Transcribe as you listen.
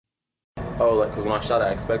Oh, like, because when I shot, I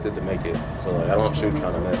expected to make it. So, like, I don't shoot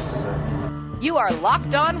trying to miss. You are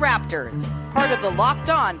Locked On Raptors, part of the Locked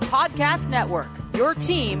On Podcast Network, your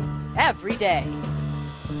team every day.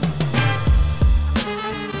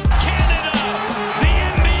 Canada, the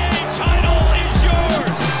NBA title is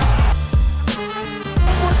yours.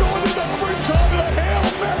 We're going to the overtime of the Hail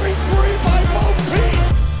Mary 3 by Mo Pete.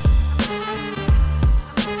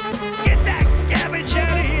 Get that garbage out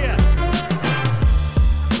of here.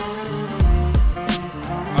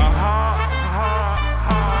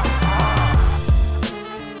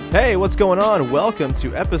 Hey, what's going on? Welcome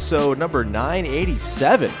to episode number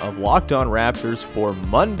 987 of Locked On Raptors for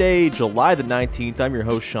Monday, July the 19th. I'm your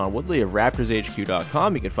host, Sean Woodley of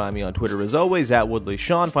RaptorsHQ.com. You can find me on Twitter as always, at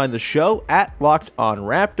WoodleySean. Find the show at Locked On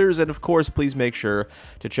Raptors. And of course, please make sure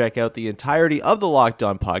to check out the entirety of the Locked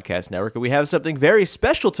On Podcast Network. And we have something very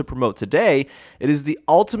special to promote today. It is the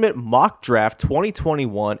Ultimate Mock Draft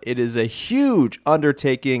 2021. It is a huge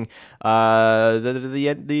undertaking.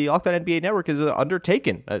 The Locked On NBA Network is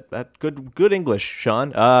undertaken. Good English,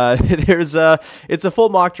 Sean. It's a full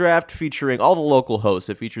mock draft featuring all the local hosts.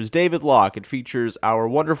 It features David Locke. It features our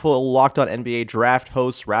wonderful Locked On NBA draft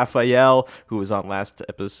host, Raphael, who was on last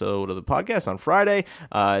episode of the podcast on Friday.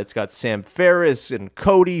 It's got Sam Ferris and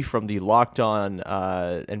Cody from the Locked On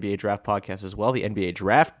NBA Draft podcast as well. The NBA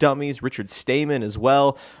Draft Dummies, Richard Stamen as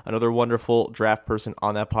well, another wonderful draft person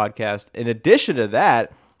on that podcast. In addition to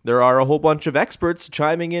that, there are a whole bunch of experts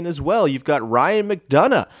chiming in as well. You've got Ryan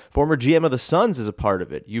McDonough, former GM of the Suns, is a part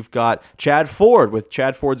of it. You've got Chad Ford with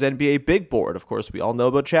Chad Ford's NBA Big Board. Of course, we all know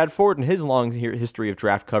about Chad Ford and his long history of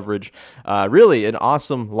draft coverage. Really an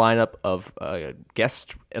awesome lineup of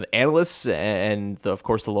guest analysts and, of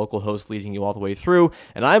course, the local host leading you all the way through.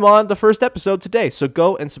 And I'm on the first episode today, so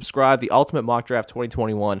go and subscribe. The Ultimate Mock Draft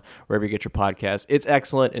 2021, wherever you get your podcast. It's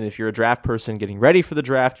excellent, and if you're a draft person getting ready for the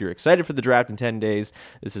draft, you're excited for the draft in 10 days,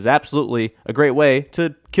 this is absolutely a great way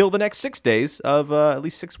to kill the next 6 days of at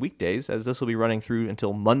least 6 weekdays, as this will be running through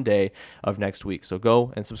until Monday of next week. So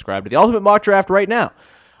go and subscribe to the Ultimate Mock Draft right now.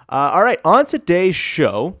 All right, on today's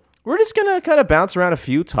show, we're just going to kind of bounce around a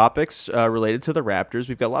few topics related to the Raptors.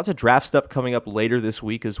 We've got lots of draft stuff coming up later this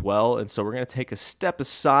week as well, and so we're going to take a step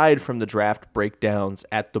aside from the draft breakdowns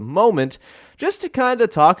at the moment just to kind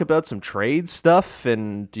of talk about some trade stuff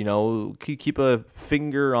and, you know, keep a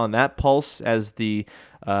finger on that pulse as the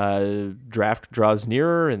draft draws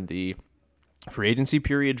nearer and the free agency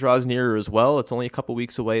period draws nearer as well. It's only a couple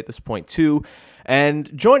weeks away at this point, too.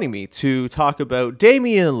 And joining me to talk about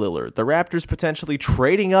Damian Lillard, the Raptors potentially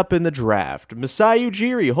trading up in the draft, Masai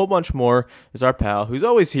Ujiri, a whole bunch more, is our pal who's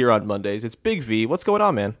always here on Mondays. It's Big V. What's going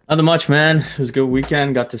on, man? Nothing much, man. It was a good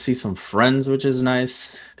weekend. Got to see some friends, which is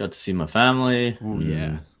nice. Got to see my family. Ooh,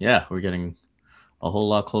 yeah. Yeah, we're getting a whole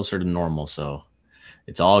lot closer to normal, so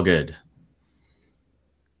it's all good.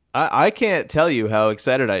 I can't tell you how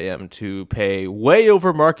excited I am to pay way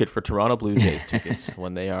over market for Toronto Blue Jays tickets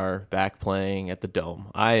when they are back playing at the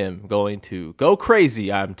Dome. I am going to go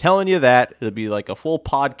crazy. I'm telling you that. It'll be like a full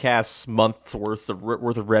podcast month's worth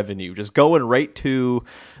of revenue, just going right to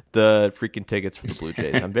the freaking tickets for the Blue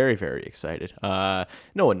Jays. I'm very, very excited. No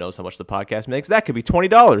one knows how much the podcast makes. That could be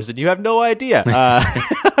 $20, and you have no idea.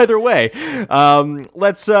 Either way,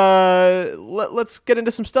 let's get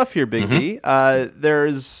into some stuff here, Big V.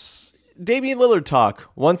 There's Damian Lillard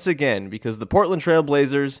talk once again because the Portland Trail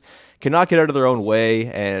Blazers cannot get out of their own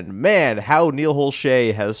way, and man, how Neil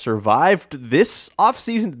Olshey has survived this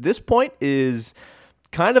offseason at this point is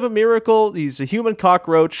kind of a miracle. He's a human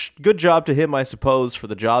cockroach. Good job to him, I suppose, for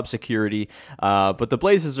the job security, but the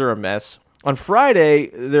Blazers are a mess. On Friday,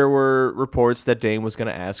 there were reports that Dame was going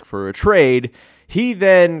to ask for a trade. He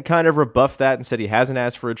then kind of rebuffed that and said he hasn't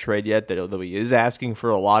asked for a trade yet, though he is asking for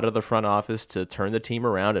a lot of the front office to turn the team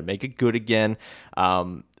around and make it good again.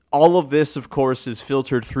 All of this, of course, is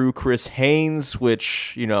filtered through Chris Haynes,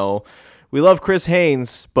 which, you know, we love Chris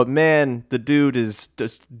Haynes, but man, the dude is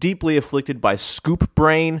just deeply afflicted by scoop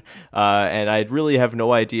brain, and I really have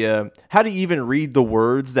no idea how to even read the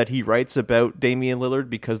words that he writes about Damian Lillard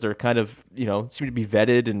because they're kind of, you know, seem to be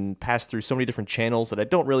vetted and passed through so many different channels that I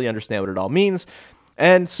don't really understand what it all means.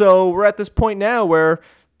 And so we're at this point now where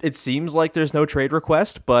it seems like there's no trade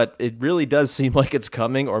request, but it really does seem like it's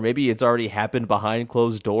coming, or maybe it's already happened behind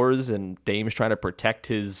closed doors and Dame's trying to protect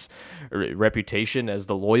his reputation as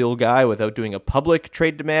the loyal guy without doing a public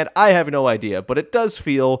trade demand. I have no idea, but it does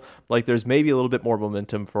feel like there's maybe a little bit more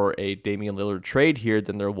momentum for a Damian Lillard trade here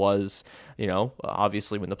than there was, you know,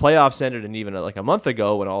 obviously when the playoffs ended and even like a month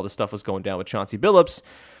ago when all this stuff was going down with Chauncey Billups.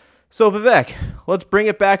 So Vivek, let's bring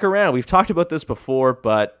it back around. We've talked about this before,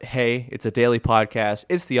 but hey, it's a daily podcast.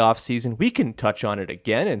 It's the off season. We can touch on it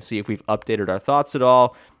again and see if we've updated our thoughts at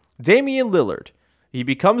all. Damian Lillard, he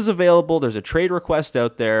becomes available. There's a trade request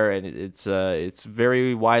out there, and it's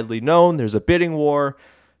very widely known. There's a bidding war.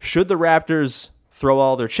 Should the Raptors throw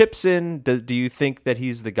all their chips in? Do you think that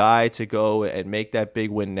he's the guy to go and make that big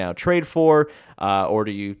win now trade for? Or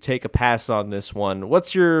do you take a pass on this one?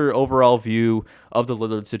 What's your overall view of the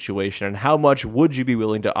Lillard situation, and how much would you be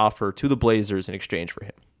willing to offer to the Blazers in exchange for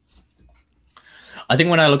him? I think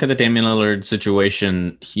when I look at the Damian Lillard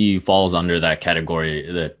situation, he falls under that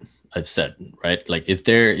category that I've said, right? Like if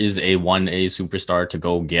there is a 1A superstar to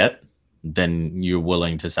go get, then you're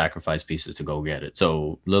willing to sacrifice pieces to go get it.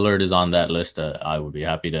 So Lillard is on that list. I would be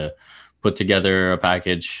happy to put together a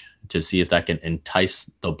package to see if that can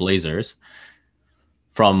entice the Blazers.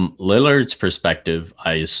 From Lillard's perspective,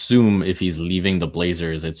 I assume if he's leaving the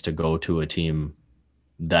Blazers, it's to go to a team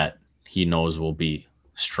that he knows will be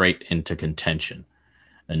straight into contention.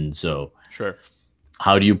 And so Sure.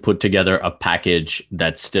 How do you put together a package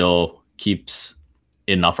that still keeps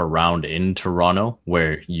enough around in Toronto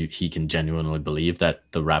where he can genuinely believe that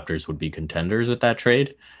the Raptors would be contenders with that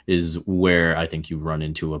trade is where I think you run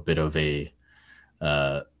into a bit of a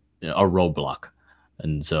roadblock.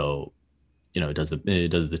 And so, does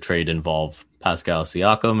the trade involve Pascal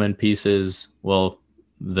Siakam and pieces? Well,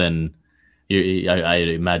 then I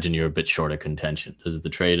imagine you're a bit short of contention. Does the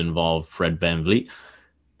trade involve Fred VanVleet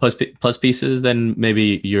plus pieces? Then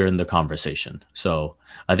maybe you're in the conversation. So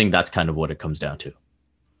I think that's kind of what it comes down to.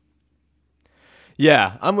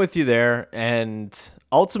 Yeah, I'm with you there. And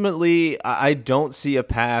ultimately, I don't see a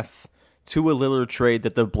path to a Lillard trade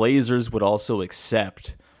that the Blazers would also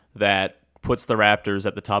accept that puts the Raptors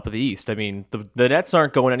at the top of the East. I mean, the Nets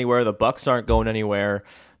aren't going anywhere. The Bucks aren't going anywhere.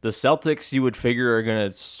 The Celtics, you would figure, are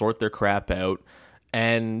going to sort their crap out.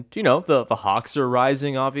 And, the Hawks are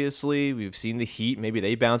rising, obviously. We've seen the Heat. Maybe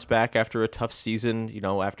they bounce back after a tough season,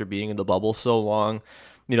 after being in the bubble so long.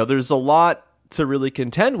 There's a lot to really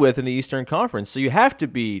contend with in the Eastern Conference. So you have to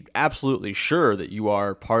be absolutely sure that you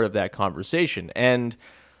are part of that conversation. And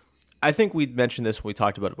I think we mentioned this when we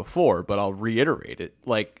talked about it before, but I'll reiterate it.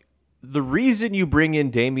 Like, the reason you bring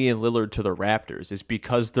in Damian Lillard to the Raptors is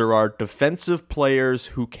because there are defensive players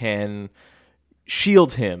who can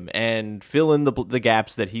shield him and fill in the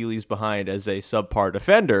gaps that he leaves behind as a subpar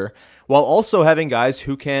defender, while also having guys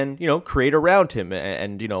who can, create around him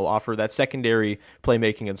and offer that secondary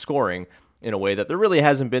playmaking and scoring in a way that there really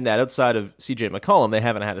hasn't been that outside of CJ McCollum. They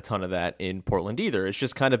haven't had a ton of that in Portland either. It's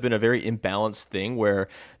just kind of been a very imbalanced thing where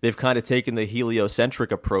they've kind of taken the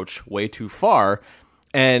heliocentric approach way too far.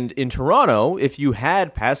 And in Toronto, if you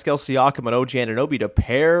had Pascal Siakam and OG Anunoby to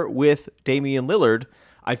pair with Damian Lillard,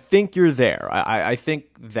 I think you're there. I think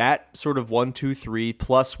that sort of 1, 2, 3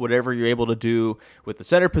 plus whatever you're able to do with the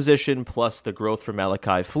center position, plus the growth from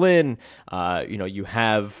Malachi Flynn. You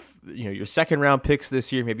have your second round picks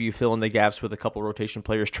this year. Maybe you fill in the gaps with a couple rotation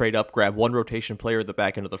players, trade up, grab one rotation player at the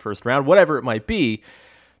back end of the first round, whatever it might be.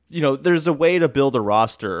 There's a way to build a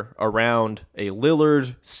roster around a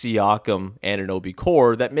Lillard, Siakam, Anunoby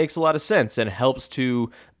core that makes a lot of sense and helps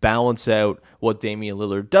to balance out what Damian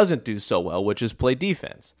Lillard doesn't do so well, which is play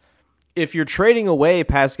defense. If you're trading away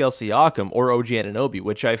Pascal Siakam or OG Anunoby,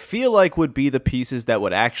 which I feel like would be the pieces that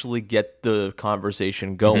would actually get the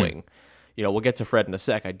conversation going, we'll get to Fred in a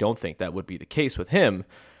sec. I don't think that would be the case with him.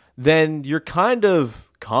 Then you're kind of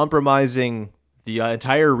compromising the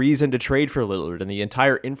entire reason to trade for Lillard and the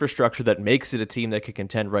entire infrastructure that makes it a team that could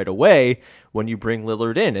contend right away when you bring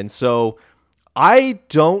Lillard in. And so I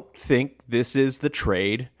don't think this is the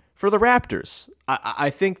trade for the Raptors. I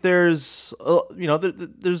think there's rarely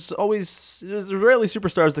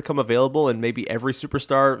superstars that come available, and maybe every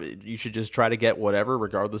superstar, you should just try to get whatever,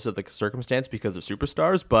 regardless of the circumstance, because of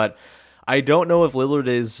superstars. But I don't know if Lillard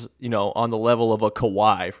is, on the level of a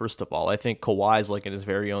Kawhi, first of all. I think Kawhi is like in his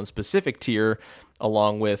very own specific tier,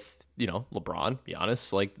 along with, LeBron,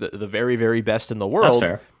 Giannis, like the very, very best in the world.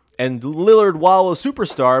 That's fair. And Lillard, while a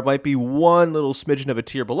superstar, might be one little smidgen of a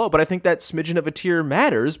tier below. But I think that smidgen of a tier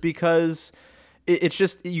matters because it's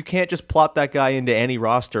just, you can't just plop that guy into any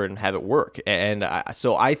roster and have it work. And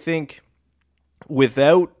so I think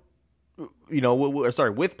without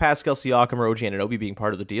with Pascal Siakam or OG Anunoby being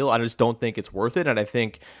part of the deal, I just don't think it's worth it. And I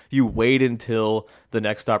think you wait until the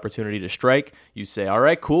next opportunity to strike. You say, all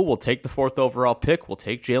right, cool, we'll take the 4th overall pick. We'll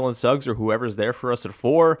take Jalen Suggs or whoever's there for us at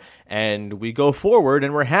 4, and we go forward,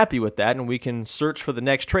 and we're happy with that, and we can search for the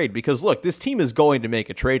next trade. Because, look, this team is going to make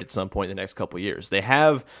a trade at some point in the next couple of years. They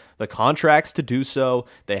have the contracts to do so.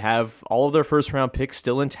 They have all of their first-round picks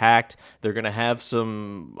still intact. They're going to have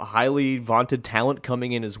some highly vaunted talent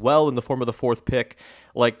coming in as well in the form of the 4th pick.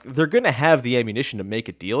 Like, they're going to have the ammunition to make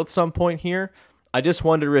a deal at some point here. I just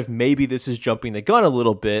wonder if maybe this is jumping the gun a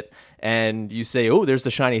little bit, and you say, oh, there's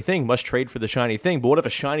the shiny thing, must trade for the shiny thing. But what if a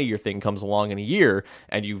shinier thing comes along in a year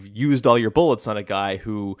and you've used all your bullets on a guy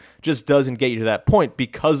who just doesn't get you to that point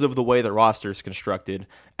because of the way the roster is constructed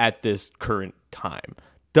at this current time?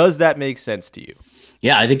 Does that make sense to you?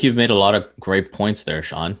 Yeah, I think you've made a lot of great points there,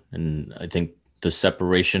 Sean. And I think the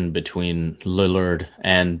separation between Lillard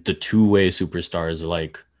and the two-way superstars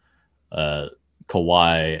like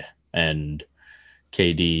Kawhi and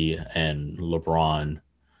KD and LeBron,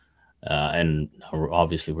 and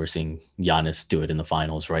obviously we're seeing Giannis do it in the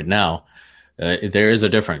finals right now. There is a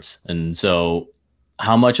difference. And so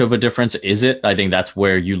how much of a difference is it? I think that's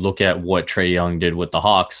where you look at what Trae Young did with the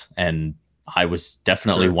Hawks. And I was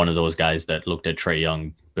definitely one of those guys that looked at Trae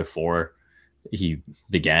Young before he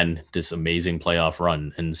began this amazing playoff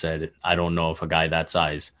run and said, I don't know if a guy that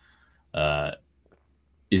size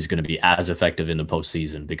is going to be as effective in the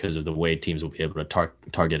postseason because of the way teams will be able to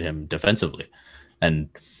target him defensively. And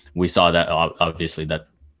we saw that obviously that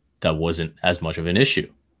wasn't as much of an issue,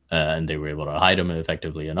 and they were able to hide him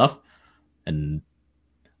effectively enough. And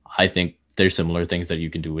I think there's similar things that you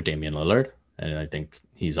can do with Damian Lillard. And I think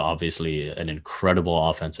he's obviously an incredible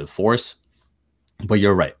offensive force, but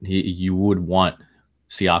you're right. You would want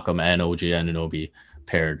Siakam and OG Anunoby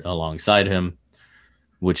paired alongside him,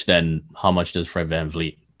 which then how much does Fred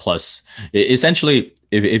VanVleet plus essentially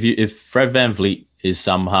if Fred VanVleet is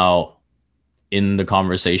somehow in the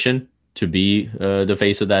conversation to be the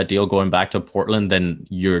face of that deal going back to Portland, then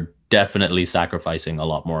you're definitely sacrificing a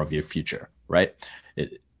lot more of your future, right?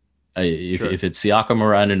 If it's Siakam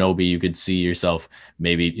or Anunoby, you could see yourself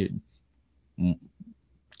maybe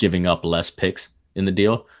giving up less picks in the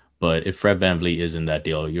deal. But if Fred VanVleet is in that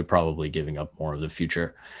deal, you're probably giving up more of the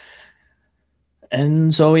future.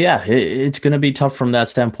 And so, yeah, it's going to be tough from that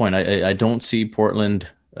standpoint. I don't see Portland,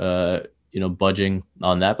 budging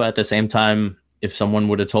on that. But at the same time, if someone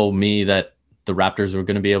would have told me that the Raptors were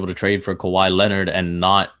going to be able to trade for Kawhi Leonard and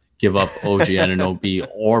not give up OG Anunoby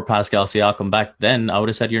or Pascal Siakam back then, I would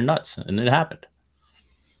have said you're nuts. And it happened.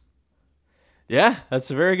 Yeah,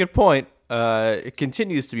 that's a very good point. It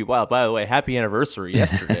continues to be wild. By the way, happy anniversary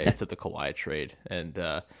yesterday to the Kawhi trade. And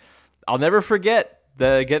I'll never forget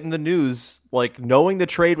getting the news, like knowing the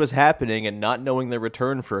trade was happening and not knowing the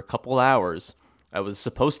return for a couple hours. I was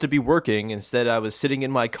supposed to be working. Instead, I was sitting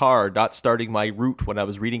in my car, not starting my route when I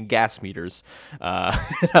was reading gas meters.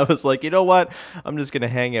 I was like, you know what? I'm just going to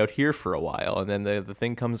hang out here for a while. And then the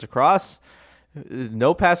thing comes across.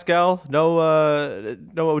 No Pascal, no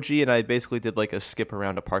OG, and I basically did like a skip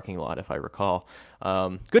around a parking lot, if I recall.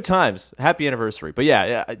 Good times. Happy anniversary. But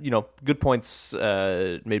yeah, good points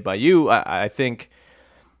made by you. I think,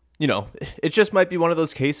 it just might be one of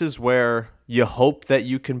those cases where you hope that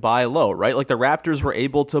you can buy low, right? Like the Raptors were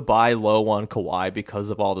able to buy low on Kawhi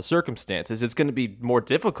because of all the circumstances. It's going to be more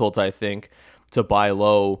difficult, I think, to buy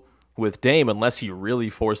low with Dame unless he really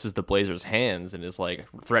forces the Blazers' hands and is like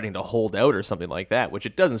threatening to hold out or something like that, which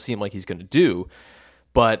it doesn't seem like he's going to do.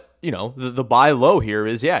 But, the buy low here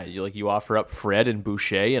is, you offer up Fred and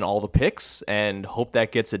Boucher and all the picks and hope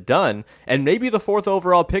that gets it done. And maybe the 4th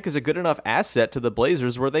overall pick is a good enough asset to the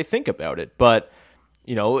Blazers where they think about it. But,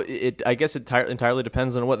 I guess it entirely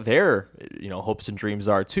depends on what their, hopes and dreams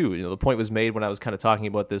are too. The point was made when I was kind of talking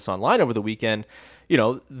about this online over the weekend.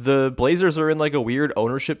 The Blazers are in like a weird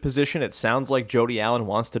ownership position. It sounds like Jody Allen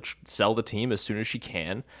wants to sell the team as soon as she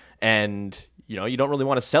can. And, you don't really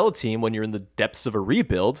want to sell a team when you're in the depths of a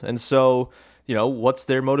rebuild. And so, what's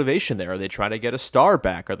their motivation there? Are they trying to get a star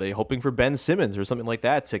back? Are they hoping for Ben Simmons or something like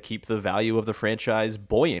that to keep the value of the franchise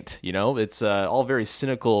buoyant? It's all very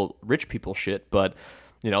cynical rich people shit, but,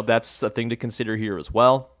 that's a thing to consider here as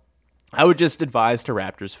well. I would just advise to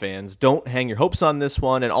Raptors fans, don't hang your hopes on this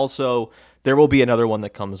one. And also, there will be another one that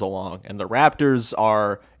comes along. And the Raptors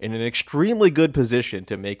are in an extremely good position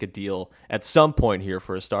to make a deal at some point here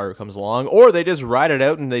for a star who comes along. Or they just ride it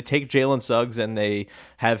out and they take Jalen Suggs and they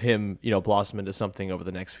have him, blossom into something over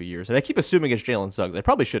the next few years. And I keep assuming it's Jalen Suggs. I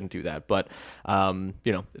probably shouldn't do that. But,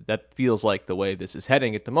 that feels like the way this is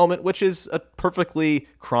heading at the moment, which is a perfectly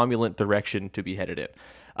cromulent direction to be headed in.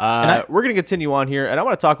 We're going to continue on here, and I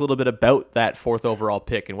want to talk a little bit about that 4th overall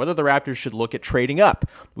pick and whether the Raptors should look at trading up.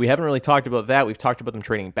 We haven't really talked about that. We've talked about them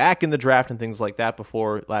trading back in the draft and things like that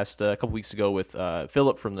before last a couple weeks ago with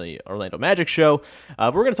Philip from the Orlando Magic show.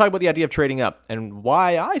 We're going to talk about the idea of trading up and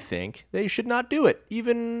why I think they should not do it.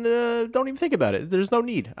 Don't even think about it. There's no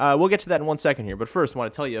need. We'll get to that in 1 second here, but first I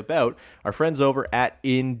want to tell you about our friends over at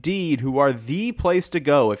Indeed, who are the place to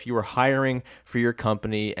go if you are hiring for your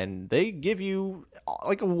company, and they give you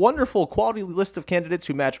like a wonderful quality list of candidates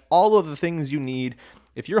who match all of the things you need.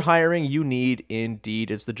 If you're hiring, you need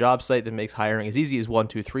Indeed. It's the job site that makes hiring as easy as 1,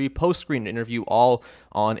 2, 3, post-screen interview, all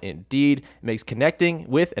on Indeed. It makes connecting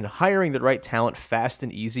with and hiring the right talent fast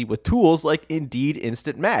and easy with tools like Indeed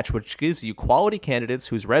Instant Match, which gives you quality candidates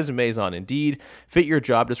whose resumes on Indeed fit your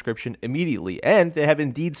job description immediately. And they have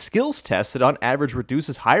Indeed skills tests that on average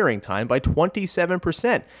reduces hiring time by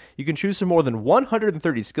 27%. You can choose from more than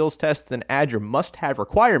 130 skills tests, then add your must-have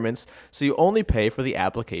requirements so you only pay for the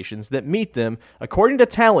applications that meet them. According to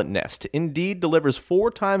Talent Nest, Indeed delivers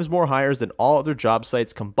 4 times more hires than all other job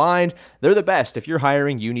sites combined. They're the best. If you're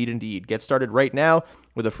hiring, you need Indeed. Get started right now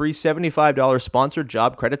with a free $75 sponsored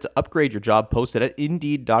job credit to upgrade your job posted at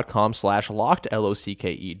Indeed.com/locked,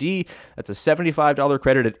 LOCKED. That's a $75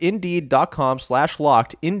 credit at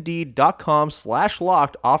Indeed.com/locked,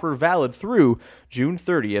 Indeed.com/locked. Offer valid through June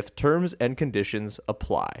 30th. Terms and conditions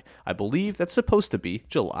apply. I believe that's supposed to be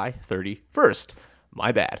July 31st.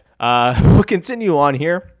 My bad. We'll continue on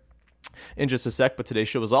here in just a sec, but today's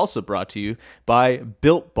show is also brought to you by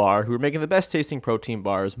Built Bar, who are making the best tasting protein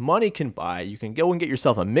bars money can buy. You can go and get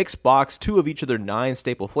yourself a mixed box, 2 of each of their 9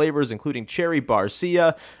 staple flavors, including cherry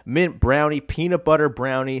barcia, mint brownie, peanut butter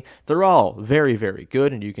brownie. They're all very, very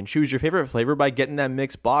good, and you can choose your favorite flavor by getting that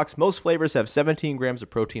mixed box. Most flavors have 17 grams of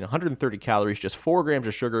protein, 130 calories, just 4 grams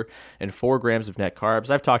of sugar, and 4 grams of net carbs.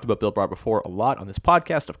 I've talked about Built Bar before a lot on this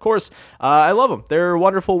podcast, of course. I love them. They're a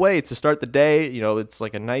wonderful way to start the day. You know, it's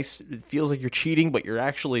like a nice, it feels like you're cheating, but you're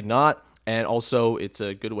actually not. And also, it's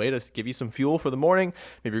a good way to give you some fuel for the morning.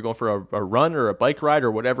 Maybe you're going for a run or a bike ride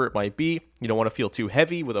or whatever it might be. You don't want to feel too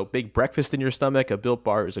heavy with a big breakfast in your stomach. A Built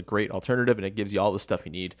Bar is a great alternative, and it gives you all the stuff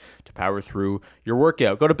you need to power through your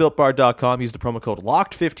workout. Go to BuiltBar.com, use the promo code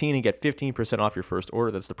LOCKED15 and get 15% off your first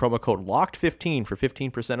order. That's the promo code LOCKED15 for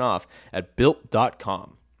 15% off at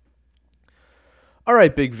Built.com. All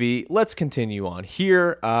right, Big V, let's continue on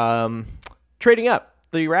here. Trading up.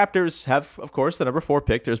 The Raptors have, of course, the number 4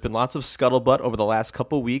 pick. There's been lots of scuttlebutt over the last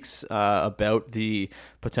couple weeks about the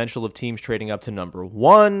potential of teams trading up to number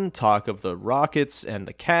 1. Talk of the Rockets and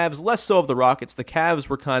the Cavs. Less so of the Rockets. The Cavs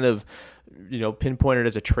were kind of, pinpointed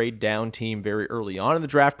as a trade down team very early on in the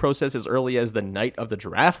draft process, as early as the night of the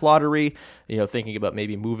draft lottery, thinking about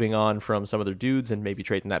maybe moving on from some of their dudes and maybe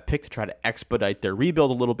trading that pick to try to expedite their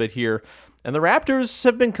rebuild a little bit here. And the Raptors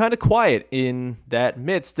have been kind of quiet in that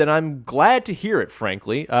midst, and I'm glad to hear it,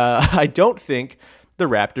 frankly. I don't think the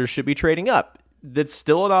Raptors should be trading up. That's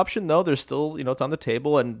still an option, though. There's still, it's on the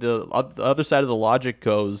table, and the other side of the logic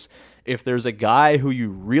goes, if there's a guy who you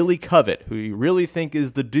really covet, who you really think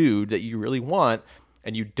is the dude that you really want,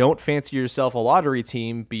 and you don't fancy yourself a lottery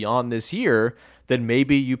team beyond this year, then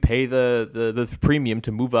maybe you pay the premium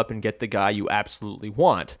to move up and get the guy you absolutely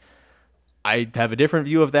want. I have a different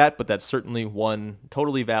view of that, but that's certainly one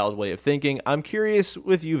totally valid way of thinking. I'm curious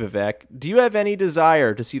with you, Vivek. Do you have any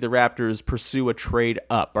desire to see the Raptors pursue a trade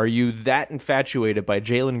up? Are you that infatuated by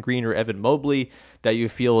Jalen Green or Evan Mobley that you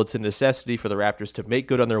feel it's a necessity for the Raptors to make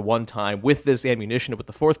good on their one time with this ammunition with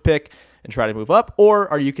the 4th pick and try to move up? Or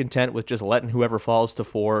are you content with just letting whoever falls to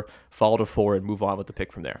 4 fall to 4 and move on with the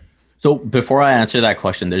pick from there? So before I answer that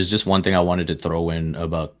question, there's just one thing I wanted to throw in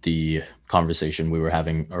about the conversation we were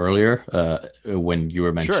having earlier when you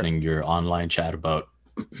were mentioning your online chat about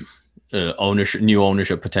new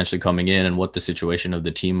ownership potentially coming in and what the situation of the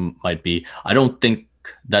team might be. I don't think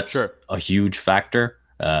that's a huge factor.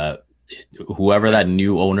 Whoever that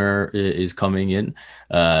new owner is coming in,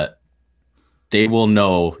 they will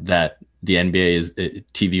know that the NBA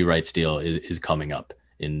TV rights deal is coming up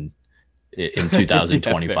in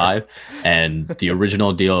 2025, and the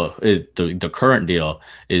original deal, the current deal,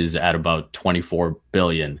 is at about 24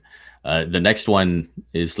 billion. The next one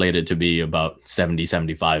is slated to be about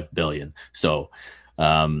 75 billion. So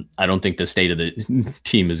I don't think the state of the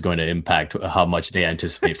team is going to impact how much they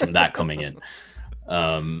anticipate from that coming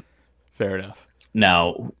in. Fair enough.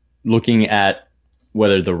 Now, looking at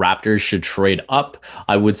whether the Raptors should trade up,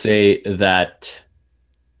 I would say that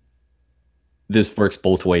this works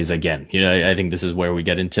both ways again. I think this is where we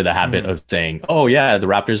get into the habit of saying, oh yeah, the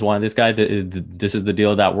Raptors wanted this guy, this is the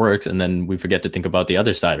deal that works, and then we forget to think about the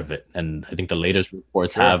other side of it. And I think the latest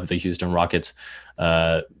reports have the Houston Rockets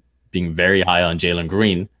being very high on Jalen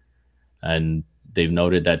Green, and they've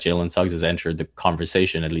noted that Jalen Suggs has entered the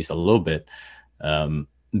conversation at least a little bit.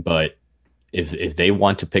 But if they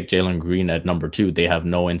want to pick Jalen Green at number 2, they have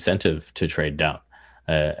no incentive to trade down.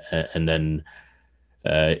 And then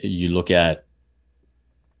you look at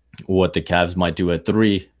what the Cavs might do at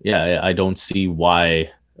 3. Yeah, I don't see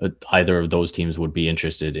why either of those teams would be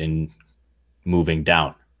interested in moving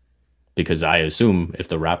down, because I assume if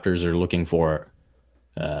the Raptors are looking for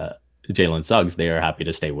Jalen Suggs, they are happy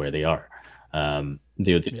to stay where they are.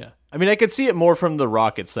 Yeah. I mean, I could see it more from the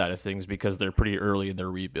Rockets side of things because they're pretty early in their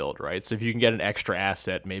rebuild, right? So if you can get an extra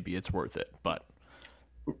asset, maybe it's worth it, but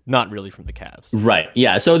not really from the Cavs. Right.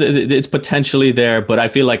 Yeah. So it's potentially there, but I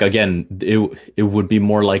feel like, again, it would be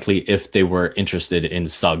more likely if they were interested in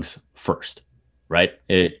Suggs first, right?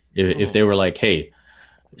 If they were like, hey,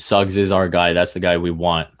 Suggs is our guy, that's the guy we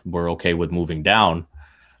want, we're okay with moving down.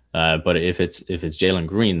 But if it's Jalen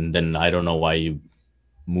Green, then I don't know why you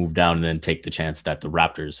move down and then take the chance that the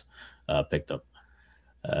Raptors picked up.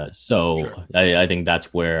 Sure. I think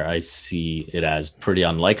that's where I see it as pretty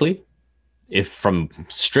unlikely. If from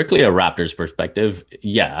strictly a Raptors perspective,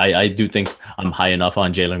 yeah, I do think I'm high enough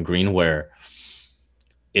on Jalen Green where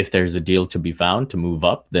if there's a deal to be found to move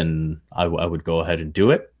up, then I would go ahead and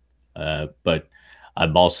do it. But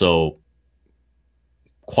I'm also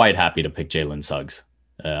quite happy to pick Jalen Suggs.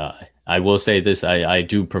 I will say this, I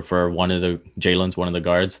do prefer one of the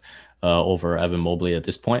guards over Evan Mobley at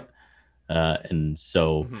this point. And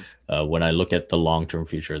so when I look at the long-term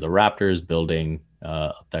future of the Raptors, building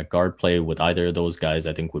that guard play with either of those guys,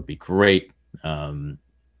 I think would be great. And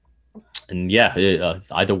yeah,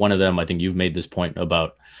 either one of them, I think you've made this point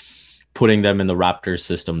about putting them in the Raptors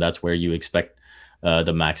system. That's where you expect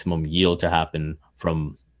the maximum yield to happen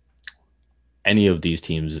from any of these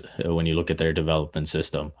teams when you look at their development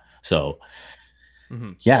system. So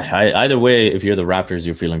yeah, either way, if you're the Raptors,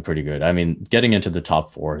 you're feeling pretty good. I mean, getting into the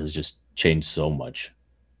top 4 has just changed so much.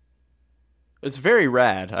 It's very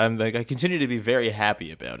rad. I continue to be very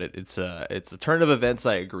happy about it. It's a turn of events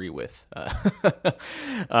I agree with. Yeah,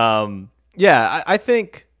 I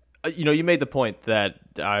think you made the point that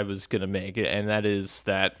I was gonna make, and that is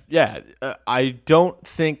that I don't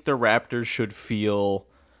think the Raptors should feel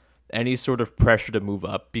any sort of pressure to move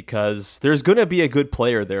up because there's going to be a good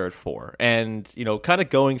player there at 4. And, kind of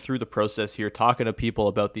going through the process here, talking to people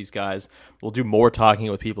about these guys. We'll do more talking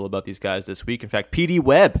with people about these guys this week. In fact, PD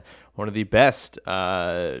Webb, one of the best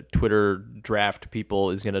Twitter draft people,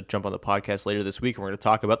 is going to jump on the podcast later this week, and we're going to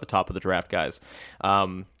talk about the top of the draft guys.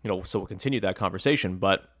 So we'll continue that conversation.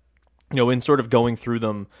 But, in sort of going through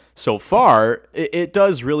them so far, it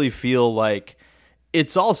does really feel like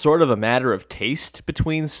it's all sort of a matter of taste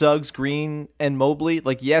between Suggs, Green, and Mobley.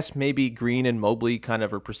 Like, yes, maybe Green and Mobley kind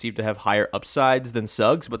of are perceived to have higher upsides than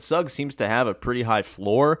Suggs, but Suggs seems to have a pretty high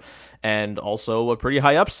floor and also a pretty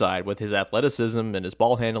high upside with his athleticism and his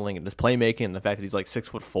ball handling and his playmaking and the fact that he's like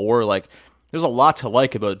 6'4". Like, there's a lot to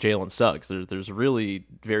like about Jalen Suggs. There's really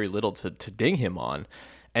very little to ding him on.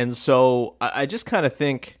 And so I just kind of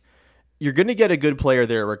think you're going to get a good player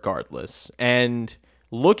there regardless. And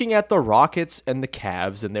looking at the Rockets and the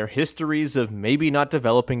Cavs and their histories of maybe not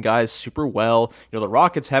developing guys super well, the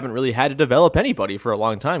Rockets haven't really had to develop anybody for a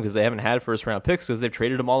long time because they haven't had first-round picks because they've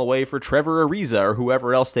traded them all away for Trevor Ariza or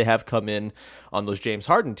whoever else they have come in on those James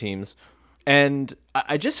Harden teams. And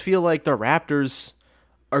I just feel like the Raptors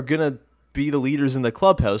are going to be the leaders in the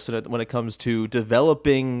clubhouse when it comes to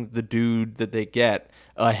developing the dude that they get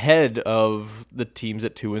ahead of the teams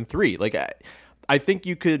at 2 and 3. Like, I think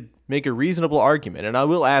you could make a reasonable argument, and I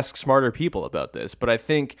will ask smarter people about this, but I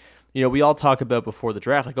think, we all talk about before the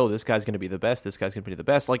draft, like, oh, this guy's going to be the best, this guy's going to be the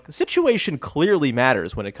best. Like, the situation clearly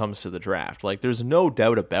matters when it comes to the draft. Like, there's no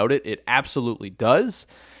doubt about it. It absolutely does.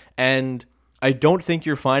 And I don't think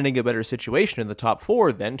you're finding a better situation in the top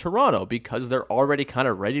 4 than Toronto because they're already kind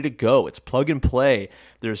of ready to go. It's plug and play.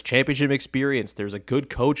 There's championship experience. There's a good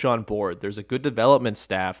coach on board. There's a good development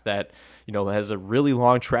staff that, has a really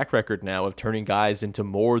long track record now of turning guys into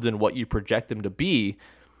more than what you project them to be.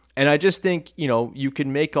 And I just think, you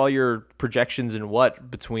can make all your projections in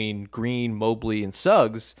between Green, Mobley, and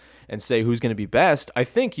Suggs and say who's going to be best. I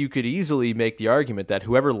think you could easily make the argument that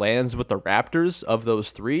whoever lands with the Raptors of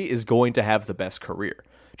those 3 is going to have the best career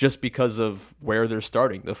just because of where they're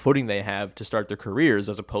starting, the footing they have to start their careers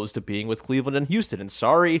as opposed to being with Cleveland and Houston. And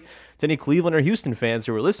sorry to any Cleveland or Houston fans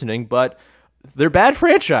who are listening, but they're bad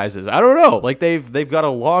franchises. I don't know. Like they've got a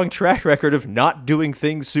long track record of not doing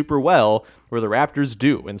things super well where the Raptors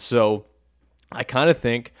do. And so I kind of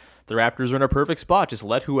think the Raptors are in a perfect spot. Just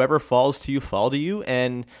let whoever falls to you fall to you,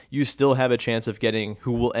 and you still have a chance of getting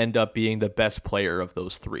who will end up being the best player of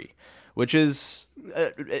those three, which is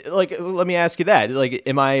like, let me ask you that. Like,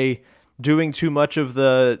 am I doing too much of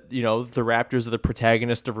the Raptors are the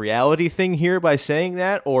protagonist of reality thing here by saying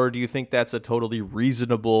that, or do you think that's a totally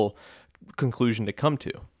reasonable conclusion to come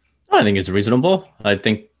to? I think it's reasonable. I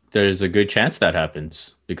think there's a good chance that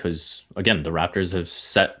happens because, again, the Raptors have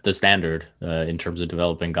set the standard in terms of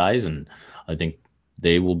developing guys, and I think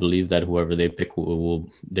they will believe that whoever they pick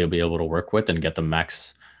they'll be able to work with and get the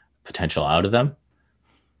max potential out of them.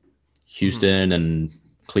 Houston and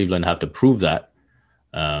Cleveland have to prove that.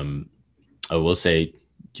 I will say,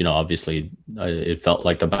 obviously it felt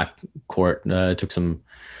like the backcourt took some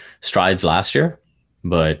strides last year,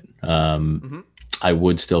 but I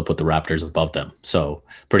would still put the Raptors above them, so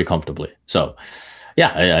pretty comfortably. So,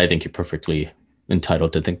 yeah, I think you're perfectly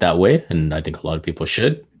entitled to think that way, and I think a lot of people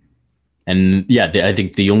should. And yeah, I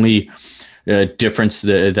think the only difference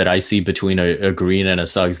that I see between a Green and a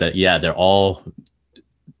Suggs that, yeah, they're all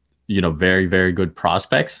very, very good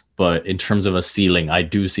prospects, but in terms of a ceiling, I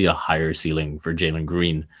do see a higher ceiling for Jalen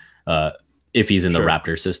Green if he's in the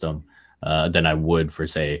Raptor system than I would for,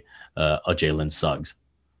 say, a Jalen Suggs.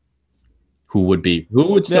 Who would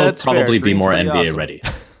still probably be more NBA awesome. Ready.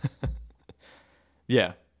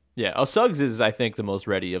 Yeah. Suggs is, I think, the most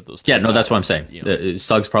ready of those two. Yeah, no, guys. That's what I'm saying.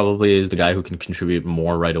 Suggs probably is the guy who can contribute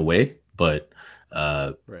more right away, but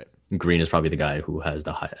Green is probably the guy who has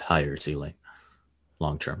the higher ceiling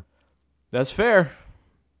long term. That's fair.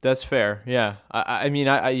 Yeah.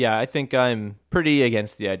 I think I'm pretty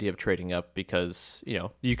against the idea of trading up because,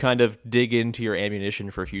 you kind of dig into your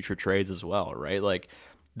ammunition for future trades as well, right? Like,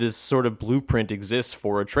 this sort of blueprint exists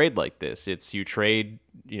for a trade like this. It's you trade,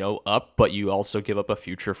 up, but you also give up a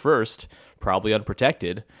future first, probably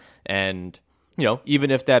unprotected. And, even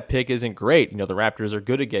if that pick isn't great, the Raptors are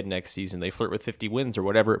good again next season. They flirt with 50 wins or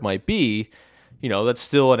whatever it might be. That's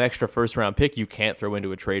still an extra first round pick you can't throw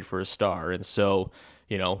into a trade for a star. And so,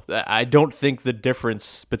 I don't think the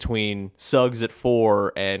difference between Suggs at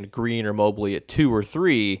 4 and Green or Mobley at 2 or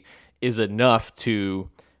 3 is enough to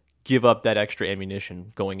give up that extra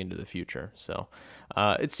ammunition going into the future. So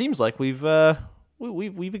it seems like we've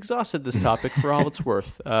exhausted this topic for all it's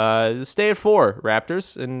worth. Stay at 4,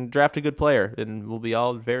 Raptors, and draft a good player, and we'll be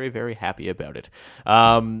all very, very happy about it.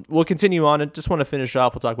 We'll continue on, and just want to finish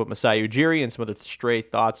off. We'll talk about Masai Ujiri and some other stray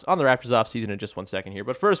thoughts on the Raptors offseason in just 1 second here.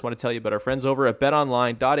 But first, I want to tell you about our friends over at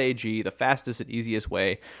betonline.ag, the fastest and easiest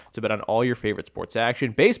way to bet on all your favorite sports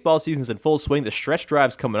action. Baseball season's in full swing. The stretch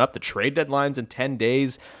drive's coming up. The trade deadline's in 10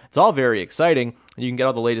 days. It's all very exciting, and you can get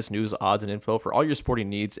all the latest news, odds, and info for all your sporting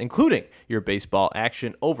needs, including your baseball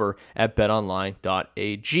action over at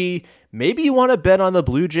betonline.ag. Maybe you want to bet on the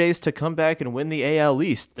Blue Jays to come back and win the AL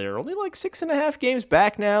East. They're only like 6.5 games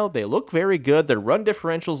back now. They look very good. Their run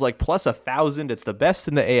differential's like plus 1,000. It's the best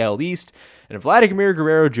in the AL East. And Vladimir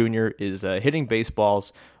Guerrero Jr. is hitting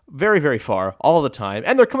baseballs very, very far all the time.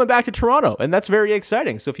 And they're coming back to Toronto, and that's very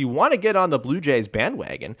exciting. So if you want to get on the Blue Jays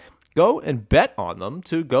bandwagon, go and bet on them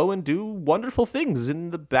to go and do wonderful things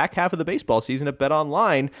in the back half of the baseball season at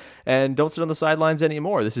BetOnline, and don't sit on the sidelines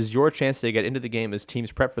anymore. This is your chance to get into the game as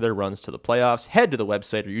teams prep for their runs to the playoffs. Head to the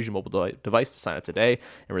website or use your mobile device to sign up today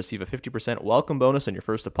and receive a 50% welcome bonus on your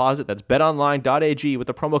first deposit. That's betonline.ag with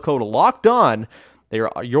the promo code LOCKEDON. They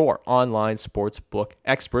are your online sportsbook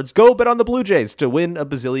experts. Go bet on the Blue Jays to win a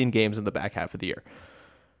bazillion games in the back half of the year.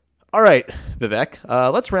 All right, Vivek,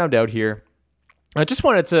 let's round out here. I just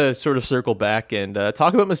wanted to sort of circle back and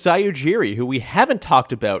talk about Masai Ujiri, who we haven't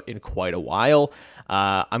talked about in quite a while.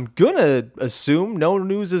 I'm going to assume no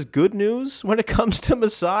news is good news when it comes to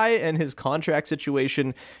Masai and his contract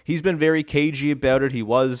situation. He's been very cagey about it. He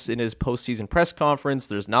was in his postseason press conference.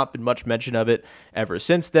 There's not been much mention of it ever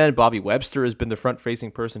since then. Bobby Webster has been the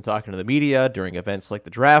front-facing person talking to the media during events like the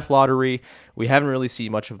draft lottery. We haven't really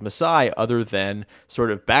seen much of Masai other than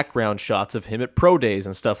sort of background shots of him at pro days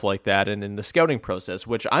and stuff like that and in the scouting process,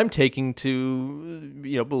 which I'm taking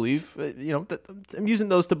to, believe, I'm using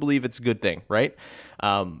those to believe it's a good thing, right?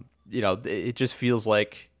 It just feels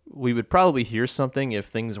like we would probably hear something if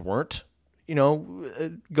things weren't,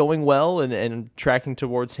 going well and tracking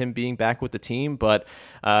towards him being back with the team. But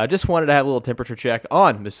just wanted to have a little temperature check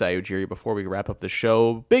on Masai Ujiri before we wrap up the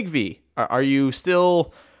show. Big V, are you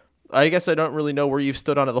still, I guess I don't really know where you've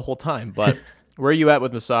stood on it the whole time, but Where are you at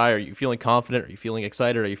with Masai? Are you feeling confident? Are you feeling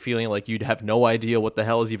excited? Are you feeling like you'd have no idea what the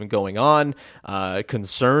hell is even going on?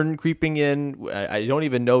 Concern creeping in. I don't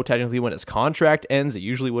even know technically when his contract ends. It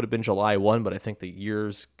usually would have been July 1, but I think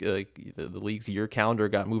the league's year calendar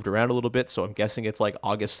got moved around a little bit, so I'm guessing it's like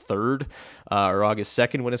August 3rd or August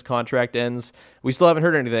 2nd when his contract ends. We still haven't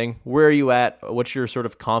heard anything. Where are you at? What's your sort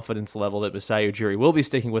of confidence level that Masai Ujiri will be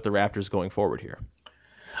sticking with the Raptors going forward here?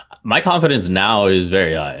 My confidence now is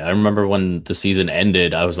very high. I remember when the season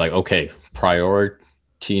ended, I was like, okay,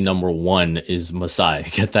 priority number one is Masai.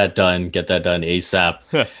 Get that done ASAP.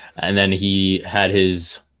 And then he had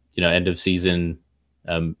his, end of season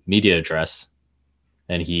media address,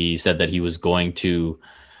 and he said that he was going to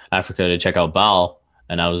Africa to check out Bal.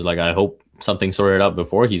 And I was like, I hope something sorted out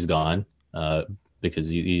before he's gone, because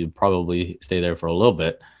he'd probably stay there for a little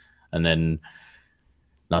bit. And then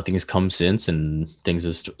nothing has come since, and things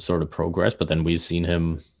have sort of progressed. But then we've seen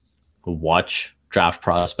him watch draft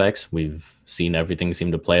prospects. We've seen everything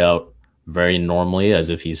seem to play out very normally, as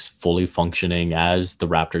if he's fully functioning as the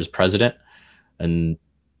Raptors president. And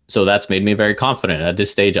so that's made me very confident. At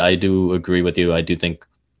this stage, I do agree with you. I do think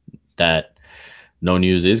that no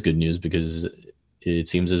news is good news, because it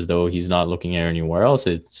seems as though he's not looking anywhere else.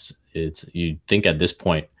 It's you'd think at this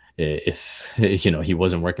point, if he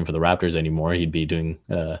wasn't working for the Raptors anymore, he'd be doing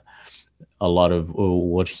a lot of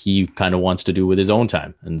what he kind of wants to do with his own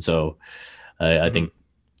time. And so I think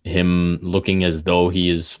him looking as though he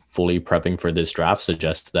is fully prepping for this draft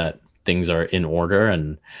suggests that things are in order,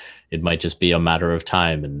 and it might just be a matter of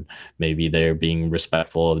time. And maybe they're being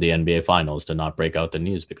respectful of the NBA Finals to not break out the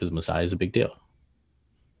news, because Masai is a big deal.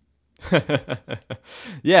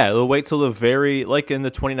 Yeah, they'll wait till the very, like in the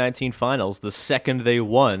 2019 finals, the second they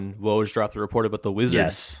won, Woj dropped the report about the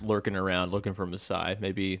Wizards lurking around looking for Masai.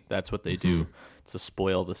 Maybe that's what they do to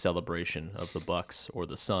spoil the celebration of the Bucks or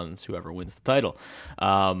the Suns, whoever wins the title.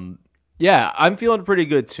 Yeah, I'm feeling pretty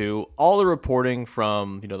good too. All the reporting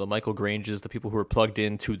from the Michael Granges, the people who are plugged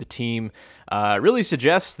into the team, really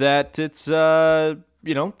suggests that it's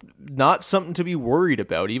not something to be worried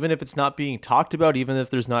about, even if it's not being talked about, even if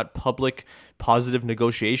there's not public positive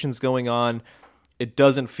negotiations going on. It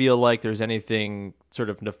doesn't feel like there's anything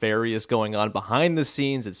sort of nefarious going on behind the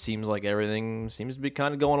scenes. It seems like everything seems to be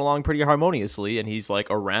kind of going along pretty harmoniously, and he's like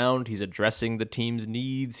around, he's addressing the team's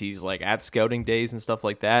needs. He's like at scouting days and stuff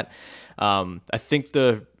like that. I think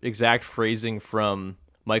the exact phrasing from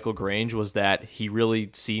Michael Grange was that he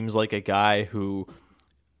really seems like a guy who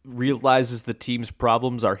realizes the team's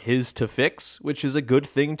problems are his to fix, which is a good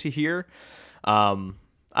thing to hear. I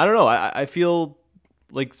don't know. I feel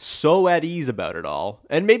like so at ease about it all.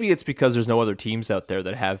 And maybe it's because there's no other teams out there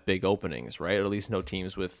that have big openings, right? Or at least no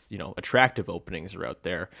teams with, attractive openings are out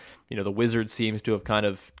there. The Wizards seems to have kind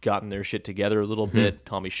of gotten their shit together a little bit.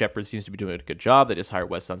 Tommy Shepard seems to be doing a good job. They just hired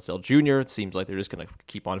Wes Unseld Jr. It seems like they're just going to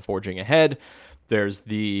keep on forging ahead. There's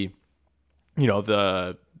the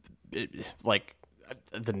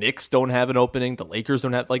Knicks don't have an opening. The Lakers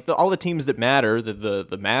don't have, all the teams that matter. The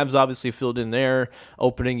Mavs obviously filled in their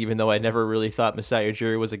opening, even though I never really thought Masai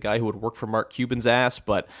Ujiri was a guy who would work for Mark Cuban's ass.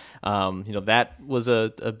 But, that was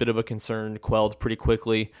a bit of a concern, quelled pretty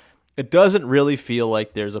quickly. It doesn't really feel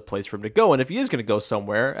like there's a place for him to go. And if he is going to go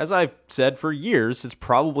somewhere, as I've said for years, it's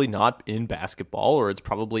probably not in basketball, or it's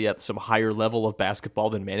probably at some higher level of basketball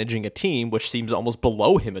than managing a team, which seems almost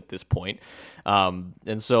below him at this point.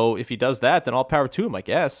 And so if he does that, then all power to him, I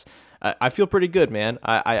guess. I feel pretty good, man.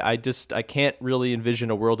 I can't really envision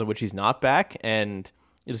a world in which he's not back. And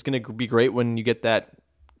it's going to be great when you get that,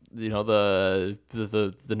 the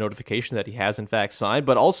notification that he has in fact signed.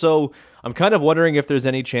 But also, I'm kind of wondering if there's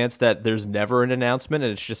any chance that there's never an announcement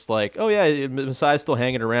and it's just like, oh yeah, Masai's still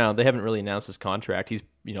hanging around. They haven't really announced his contract. He's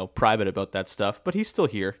private about that stuff, but he's still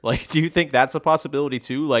here. Like, do you think that's a possibility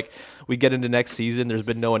too? Like, we get into next season, there's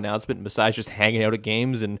been no announcement, and Masai's just hanging out at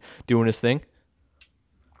games and doing his thing.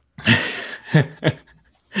 I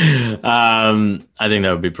think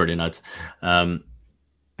that would be pretty nuts.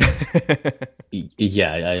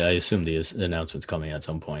 Yeah, I assume the announcement's coming at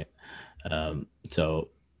some point. So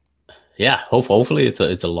yeah, hopefully it's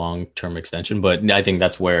a long-term extension, but I think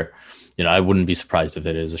that's where, I wouldn't be surprised if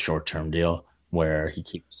it is a short-term deal where he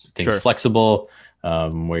keeps things flexible,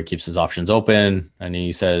 where he keeps his options open, and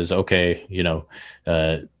he says, okay,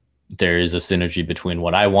 there is a synergy between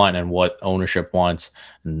what I want and what ownership wants.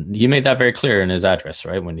 And he made that very clear in his address,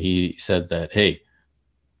 right? When he said that, hey,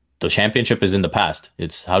 the championship is in the past.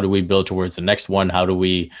 It's how do we build towards the next one? How do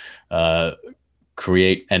we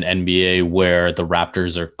create an NBA where the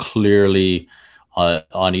Raptors are clearly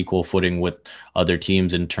on equal footing with other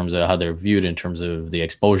teams in terms of how they're viewed, in terms of the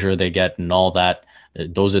exposure they get and all that.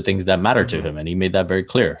 Those are things that matter to him, and he made that very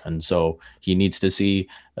clear. And so he needs to see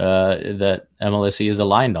that MLSE is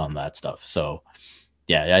aligned on that stuff. So,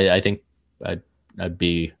 yeah, I think I'd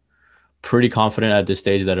be pretty confident at this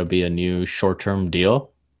stage that it'll be a new short-term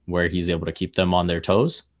deal where he's able to keep them on their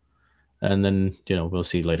toes. And then, we'll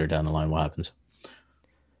see later down the line what happens.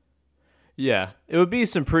 Yeah, it would be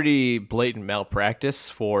some pretty blatant malpractice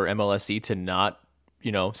for MLSE to not,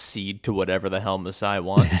 cede to whatever the hell Masai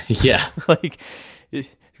wants. Yeah.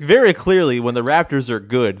 Very clearly, when the Raptors are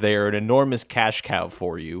good, they are an enormous cash cow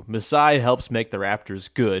for you. Masai helps make the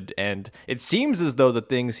Raptors good, and it seems as though the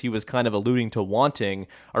things he was kind of alluding to wanting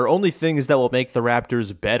are only things that will make the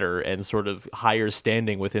Raptors better and sort of higher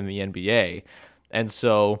standing within the NBA. And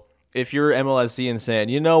so, if you're MLSE and saying,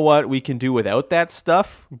 you know what, we can do without that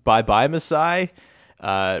stuff, bye-bye, Masai,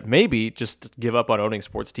 maybe just give up on owning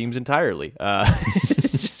sports teams entirely.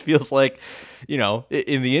 It just feels like,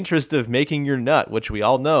 in the interest of making your nut, which we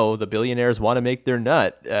all know the billionaires want to make their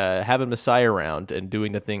nut, having Masai around and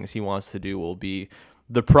doing the things he wants to do will be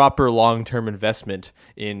the proper long-term investment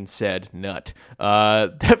in said nut.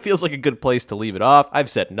 That feels like a good place to leave it off. I've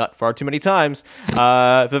said nut far too many times.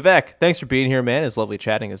 Vivek, thanks for being here, man. It's lovely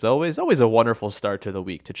chatting as always. Always a wonderful start to the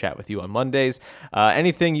week to chat with you on Mondays.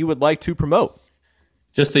 Anything you would like to promote?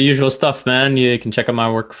 Just the usual stuff, man. You can check out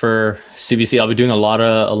my work for CBC. I'll be doing a lot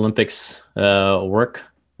of Olympics work,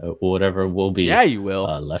 whatever will be you will.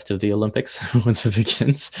 Left of the Olympics once it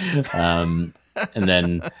begins. And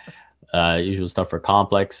then usual stuff for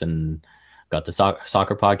Complex, and got the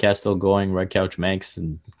soccer podcast still going, Red Couch Manx,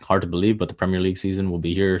 and hard to believe, but the Premier League season will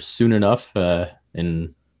be here soon enough,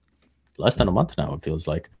 in less than a month now, it feels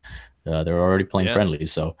like. They're already playing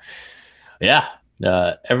friendlies. So, yeah.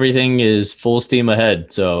 Everything is full steam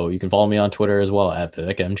ahead, so you can follow me on Twitter as well at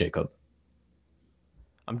VivekMJacob.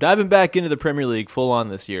 I'm diving back into the Premier League full on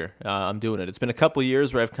this year. I'm doing it. It's been a couple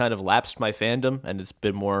years where I've kind of lapsed my fandom, and it's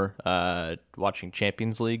been more watching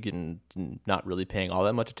Champions League and not really paying all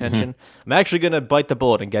that much attention. I'm actually going to bite the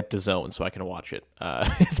bullet and get DAZN so I can watch it.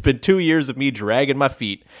 It's been 2 years of me dragging my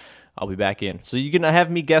feet. I'll be back in. So you can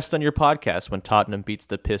have me guest on your podcast when Tottenham beats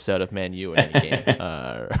the piss out of Man U in any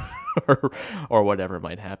game. Or whatever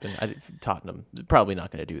might happen. Tottenham, probably not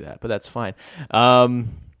going to do that, but that's fine.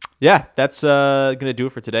 That's going to do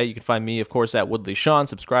it for today. You can find me, of course, at Woodley Sean.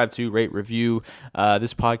 Subscribe to, rate, review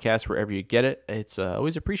this podcast wherever you get it. It's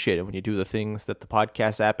always appreciated when you do the things that the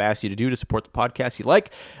podcast app asks you to do to support the podcast you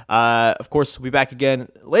like. Of course, we'll be back again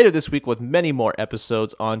later this week with many more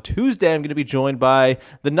episodes. On Tuesday, I'm going to be joined by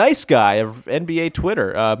the nice guy of NBA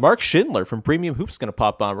Twitter, Mark Schindler from Premium Hoops, going to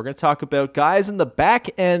pop on. We're going to talk about guys in the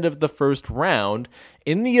back end of the first round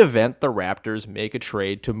in the event the Raptors make a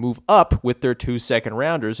trade to move up with their 2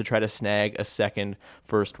 second-rounders to try to snag a second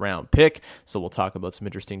first-round pick. So we'll talk about some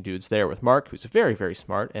interesting dudes there with Mark, who's very, very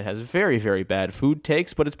smart and has very, very bad food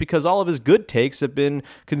takes, but it's because all of his good takes have been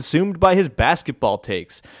consumed by his basketball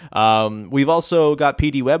takes. We've also got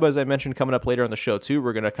PD Webb, as I mentioned, coming up later on the show, too.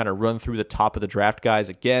 We're going to kind of run through the top of the draft guys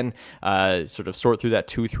again, sort of sort through that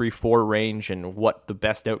 2, 3, 4 range and what the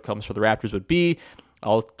best outcomes for the Raptors would be.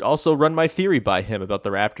 I'll also run my theory by him about the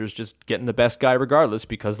Raptors just getting the best guy regardless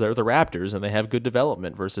because they're the Raptors and they have good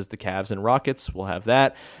development versus the Cavs and Rockets. We'll have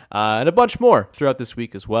that and a bunch more throughout this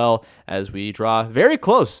week as well as we draw very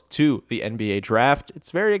close to the NBA draft. It's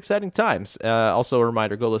very exciting times. Also a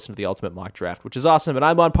reminder, go listen to the Ultimate Mock Draft, which is awesome. And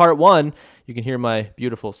I'm on part 1. You can hear my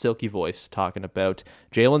beautiful silky voice talking about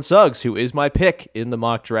Jalen Suggs, who is my pick in the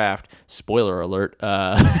mock draft. Spoiler alert.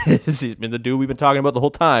 He's been the dude we've been talking about the whole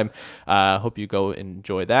time. Hope you go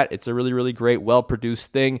enjoy that. It's a really, really great,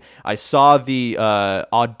 well-produced thing. I saw the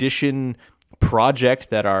audition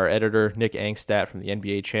project that our editor, Nick Angstadt from the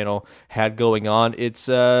NBA channel, had going on. It's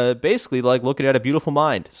basically like looking at a beautiful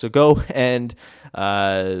mind. So go and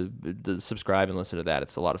subscribe and listen to that.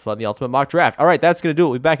 It's a lot of fun. The Ultimate Mock Draft. All right, that's going to do it.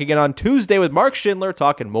 We'll be back again on Tuesday with Mark Schindler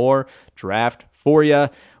talking more draft for you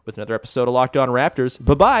with another episode of Locked On Raptors.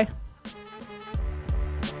 Bye-bye.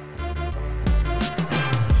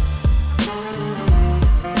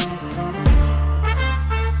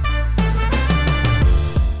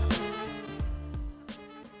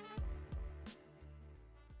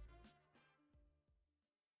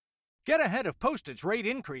 Get ahead of postage rate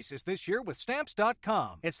increases this year with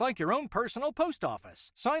Stamps.com. It's like your own personal post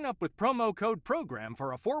office. Sign up with promo code PROGRAM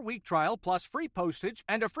for a 4-week trial plus free postage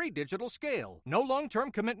and a free digital scale. No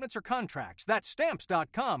long-term commitments or contracts. That's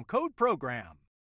Stamps.com, code PROGRAM.